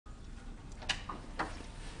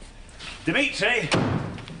Dimitri!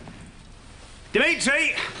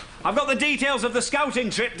 Dimitri! I've got the details of the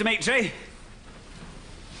scouting trip, Dimitri.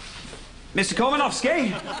 Mr.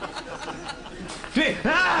 Komanovsky?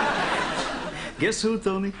 Guess who,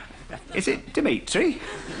 Tony? Is it Dimitri?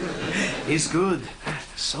 He's good.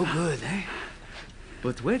 So good, eh?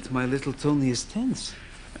 But wait, my little Tony is tense.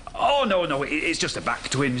 Oh, no, it's just a back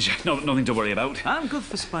twinge. Nothing to worry about. I'm good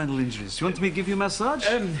for spinal injuries. You want me to give you a massage?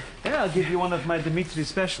 Yeah, I'll give you one of my Dimitri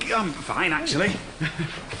specials. I'm fine, actually.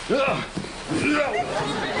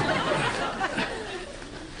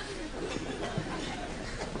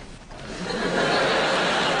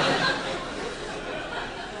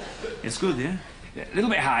 It's good, yeah? A little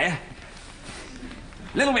bit higher.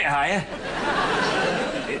 Little bit higher.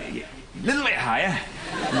 Little bit higher.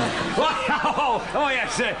 Oh,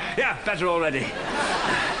 yes. Yeah, better already.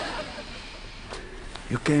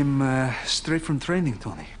 You came straight from training,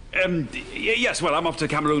 Tony? Yes, well, I'm off to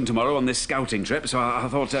Cameroon tomorrow on this scouting trip, so I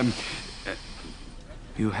thought,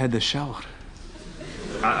 You had a shower?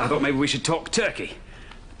 I thought maybe we should talk turkey.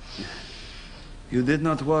 You did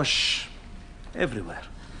not wash everywhere?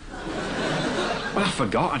 Well, I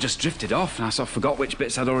forgot. I just drifted off, and I sort of forgot which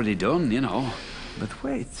bits I'd already done, you know. But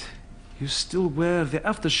wait, you still wear the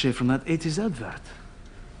aftershave from that 80s advert.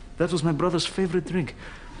 That was my brother's favorite drink.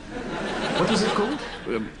 What was it called?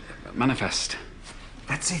 Manifest.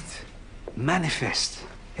 That's it. Manifest.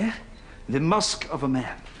 Yeah? The musk of a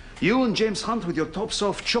man. You and James Hunt with your tops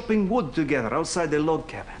off chopping wood together outside the log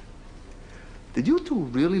cabin. Did you two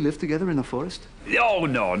really live together in the forest? Oh,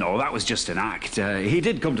 no, that was just an act. He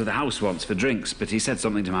did come to the house once for drinks, but he said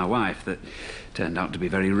something to my wife that turned out to be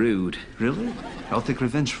very rude. Really? I'll take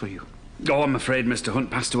revenge for you. Oh, I'm afraid Mr.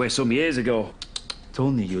 Hunt passed away some years ago.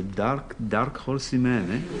 Tony, you dark, horsey man,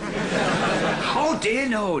 eh? Oh, dear,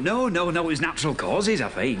 no. It was natural causes, I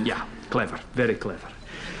think. Yeah, clever, very clever.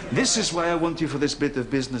 This is why I want you for this bit of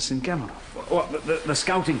business in Cameroon. What, the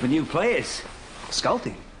scouting for new players?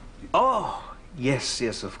 Scouting? Oh, yes,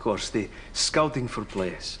 of course, the scouting for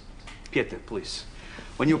players. Pieter, please.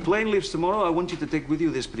 When your plane leaves tomorrow, I want you to take with you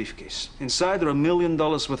this briefcase. Inside are $1 million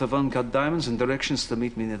worth of uncut diamonds and directions to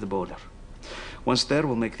meet me near the border. Once there,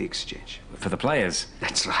 we'll make the exchange. For the players?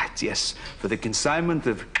 That's right, yes. For the consignment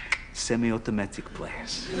of semi-automatic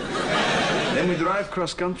players. Then we drive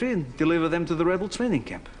cross-country and deliver them to the rebel training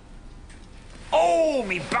camp. Oh,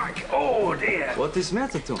 me back. Oh, dear. What is the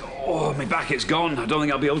matter, Tony? Oh, my back, it's gone. I don't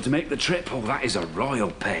think I'll be able to make the trip. Oh, that is a royal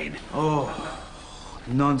pain. Oh,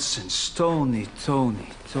 nonsense. Tony.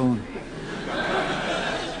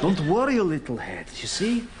 Don't worry, you little head. You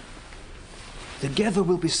see? Together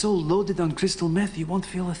we'll be so loaded on crystal meth you won't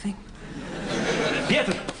feel a thing.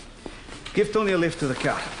 Pieter, give Tony a lift to the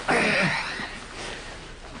car.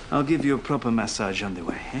 I'll give you a proper massage on the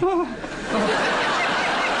way. Eh?